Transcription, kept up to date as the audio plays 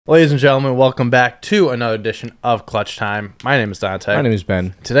Ladies and gentlemen, welcome back to another edition of Clutch Time. My name is Dante. My name is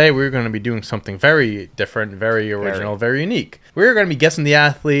Ben. Today we're going to be doing something very different, very original, very unique. We're going to be guessing the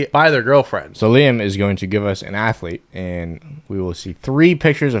athlete by their girlfriend. So Liam is going to give us an athlete, and we will see 3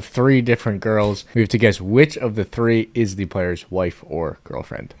 pictures of 3 different girls. We have to guess which of the 3 is the player's wife or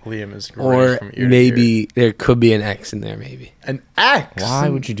girlfriend. Liam is great Or from ear maybe there could be an X in there, maybe. an ex. Why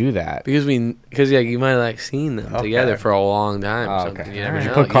would you do that? Because you might have like seen them together for a long time. Or something. Okay. You never Did you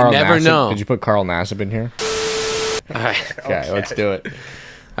know. put Carl You never Nassib? know. Did you put Carl Nassib in here? All right. Okay, let's do it.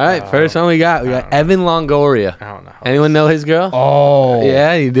 All right. First one we got Evan Longoria. I don't know. Anyone know his girl? Oh.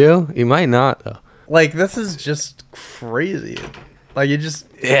 Yeah, you do. You might not though. Like, this is just crazy. Like, you just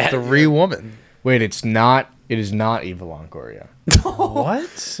 3 women. Wait, it is not Eva Longoria.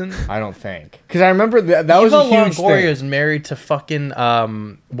 What? I don't think. Because I remember that was a huge Longoria thing. is married to fucking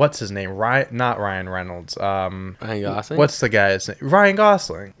what's his name? Not Ryan Reynolds. Ryan Gosling. What's the guy's name? Ryan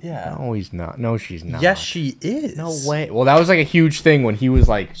Gosling. Yeah. No, he's not. No, she's not. Yes, she is. No way. Well, that was like a huge thing when he was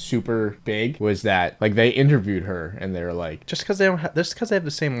like super big. Was that like they interviewed her and they were like, Just because they have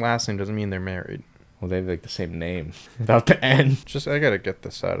the same last name doesn't mean they're married. well, they have like the same name without the N. I gotta get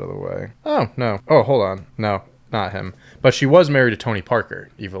this out of the way. Oh no. Oh, hold on. No, not him. But she was married to Tony Parker,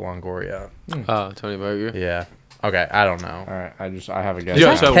 Eva Longoria. Oh, Tony Berger. Yeah. Okay, I don't know. All right, I have a guess.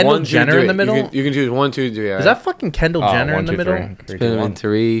 Yeah, Is that Kendall Jenner in the middle? You can choose 1, 2, 3. Is that fucking Kendall Jenner in the middle? Spin them in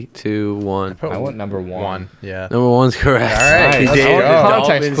 3, 2, 1. I went number 1. Yeah. Number 1's correct. All right, He let's dated go. a Context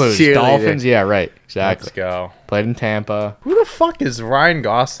Dolphins clues. cheerleader. Dolphins, yeah, right. Exactly. Let's go. Played in Tampa. Who the fuck is Ryan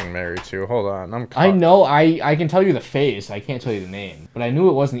Gosling married to? Hold on. I know. I can tell you the face. I can't tell you the name, but I knew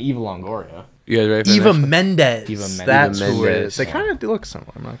it wasn't Eva Longoria. You guys ready for the Eva next one? Mendez. Eva Mendez. That's Eva who it Mendez. is. They kind of do look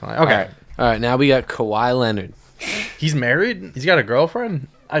similar. I'm not gonna lie. Okay. All right. All right, now we got Kawhi Leonard. He's married? He's got a girlfriend?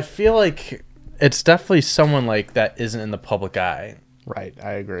 I feel like it's definitely someone like that isn't in the public eye. Right,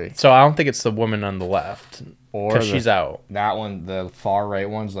 I agree. So I don't think it's the woman on the left. Or Because she's out. That one, the far right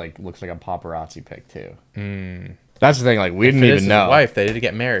one's like looks like a paparazzi pic too. That's the thing. Like we didn't If it is even his know. wife, they did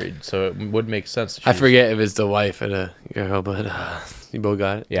get married, so it would make sense. I forget if it's the wife of the girl, but you both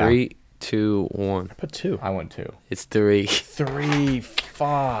got it. Yeah. 3, 2, 1. I put 2. I went 2. It's 3. 3.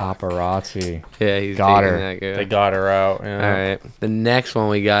 Fuck. Paparazzi. Yeah, he's Got dating her. that girl. They got her out. Yeah. All right. The next one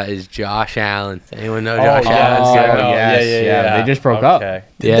we got is Josh Allen. Anyone know Oh, Josh yeah, Allen's I girl? know. yes, They just broke up. Okay.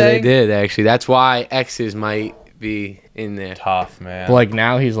 They did actually. That's why exes might be in there. Tough, man. But like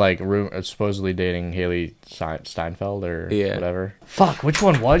now he's like supposedly dating Haley Steinfeld or whatever. Fuck, which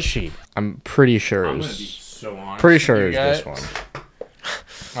one was she? I'm pretty sure it was. so honest. Pretty sure it was this one.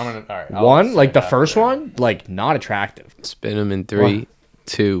 All right. One, like the first one, like not attractive. Spin them in 3,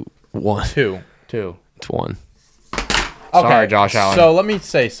 2, 1. 2. 2. It's 1. Okay, Sorry, Josh Allen. So let me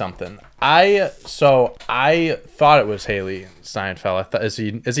say something. I thought it was Haley Steinfeld. I thought, is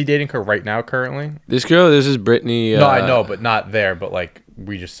he dating her right now currently? This girl, this is Brittany. No, I know, but not there. But like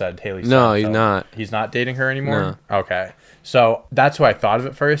we just said, Haley. No, Steinfeld. he's not. He's not dating her anymore. No. Okay, so that's who I thought of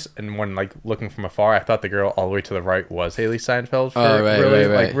at first, and when like looking from afar, I thought the girl all the way to the right was Haley Steinfeld. For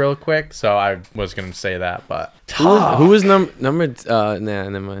right. real quick. So I was gonna say that, but Who was number? Nah,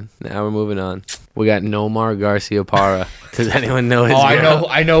 never mind. Now we're moving on. We got Nomar Garcia Parra. Does anyone know his? girl?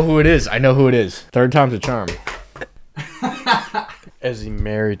 I know who it is. Third time's a charm. is he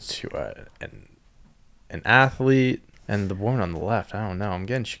married to an athlete? And the woman on the left, I don't know. I'm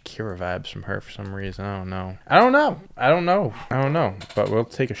getting Shakira vibes from her for some reason. I don't know. But we'll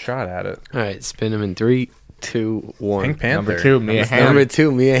take a shot at it. All right, spin them in 3, 2, 1. Pink Panther. Number 2, Mia Hamm. Number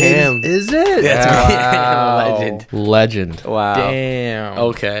 2, Mia Hamm. Is it? That's Mia Wow. Hamm, legend. Legend. Wow. Damn.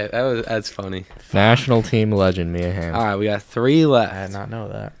 Okay, that's funny. National team legend, Mia Hamm. All right, we got 3 I left. did not know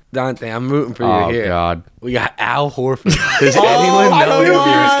that. Dante, I'm rooting for you Oh here. God. We got Al Horford. Does anyone know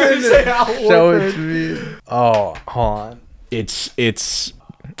him? Show it to me. Oh, hold on. It's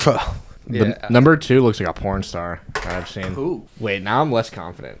Yeah. number 2 looks like a porn star that I've seen. Who? Wait, now I'm less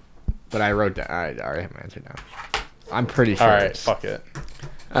confident. But I wrote down. I already have my answer now. I'm pretty sure. All right, it's fuck it.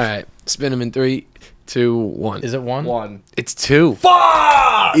 All right, spin them in 3, 2, 1. Is it 1? 1. It's 2.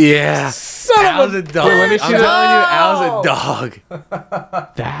 Fuck! Yeah. Son Al's a dog. let me see I'm that. telling you, Al's a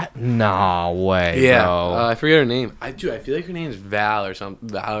dog. That no way, Yeah. bro. I forget her name. I feel like her name's Val or something.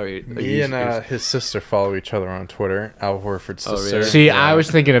 Valerie. Me and his sister follow each other on Twitter. Al Horford's Oh, sister. really? See, Yeah. I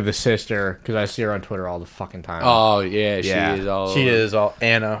was thinking of the sister because I see her on Twitter all the fucking time. Oh yeah, she Yeah. is all. She is all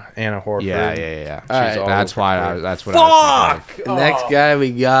Anna Horford. yeah. Alright. all That's over why. Twitter. That's what I was thinking. The next guy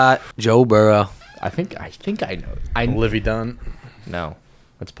we got Joe Burrow. I think I know. Livy Dunn. No,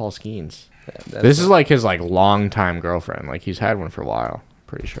 that's Paul Skeens. That's This is like his like longtime girlfriend. Like he's had one for a while.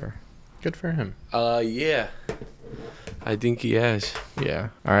 Pretty sure. Good for him. Yeah. I think he has. Yeah.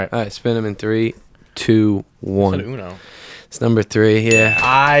 All right. All right, spin him in 3, 2, Said 1. Uno. It's number 3.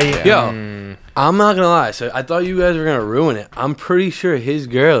 Yeah. Yo, I'm not gonna lie. So I thought you guys were gonna ruin it. I'm pretty sure his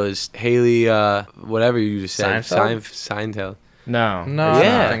girl is Haley. Whatever you just said. Seinfeld. No. No,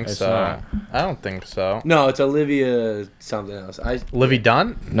 Yeah. I don't think It's so. not. I don't think so. No, it's Olivia something else. Livy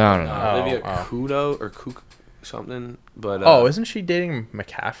Dunn? No. Olivia oh. Kudo or Kook something. But Isn't she dating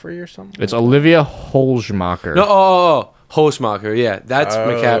McCaffrey or something? It's Olivia Holzmacher. no. Oh, Holzmacher. Yeah, that's Oh.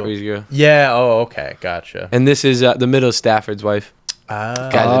 McCaffrey's girl. Yeah. Oh, okay. Gotcha. And this is the middle Stafford's wife. Got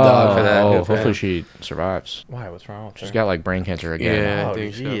the dog for that. Oh, Good for hopefully him. she survives. Why? What's wrong with her? She's got like brain cancer again. Yeah. I Oh,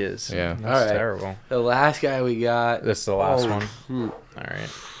 think so. jeez. Yeah. That's All right. terrible. The last guy we got. This is the last one. shoot. All right.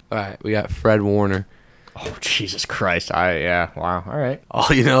 All right, we got Fred Warner. Oh, Jesus Christ. Yeah. Wow. All right. All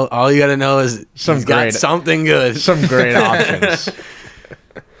you gotta know is he's got great- something good. Some great options.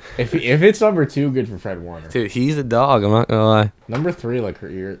 If it's number 2, good for Fred Warner. Dude, he's a dog. I'm not gonna lie. Number 3, like her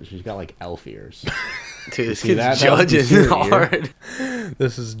ear, she's got like elf ears. Dude, this see kid's that? That would be judging serious. hard.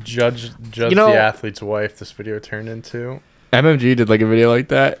 This is Judge You know- the athlete's wife. This video turned into. MMG did like a video like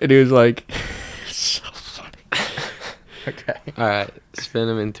that, and he was like, so funny. Okay. All right, spin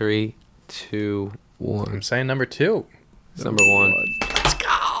him in 3, 2, 1. I'm saying number 2. It's number 1.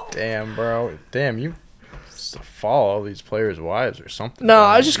 Damn, bro. Damn, you follow all these players' wives or something. No,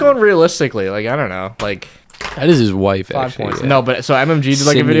 I was just going realistically. Like, I don't know. Like, That is his wife. 5 Actually, points. yeah. No, but so MMG did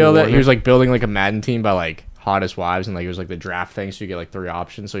like a Sydney video that he Warner. was like building like a Madden team by like hottest wives, and like it was like the draft thing, so you get like 3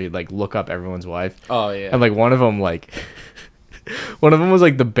 options. So you'd like look up everyone's wife. Oh yeah. And like one of them was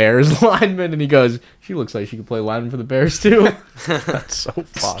like the Bears lineman, and he goes, "She looks like she could play lineman for the Bears too." That's so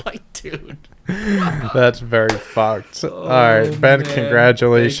fucked. Like, dude. That's very fucked. All right, Ben, man.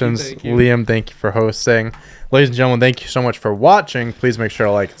 congratulations. Thank you. Liam, thank you for hosting. Ladies and gentlemen, thank you so much for watching. Please make sure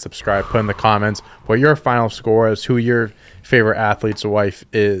to like and subscribe. Put in the comments what your final score is, who your favorite athlete's wife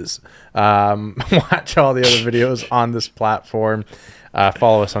is. Watch all the other videos on this platform.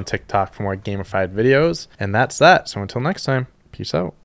 Follow us on TikTok for more gamified videos. And that's that. So until next time, peace out.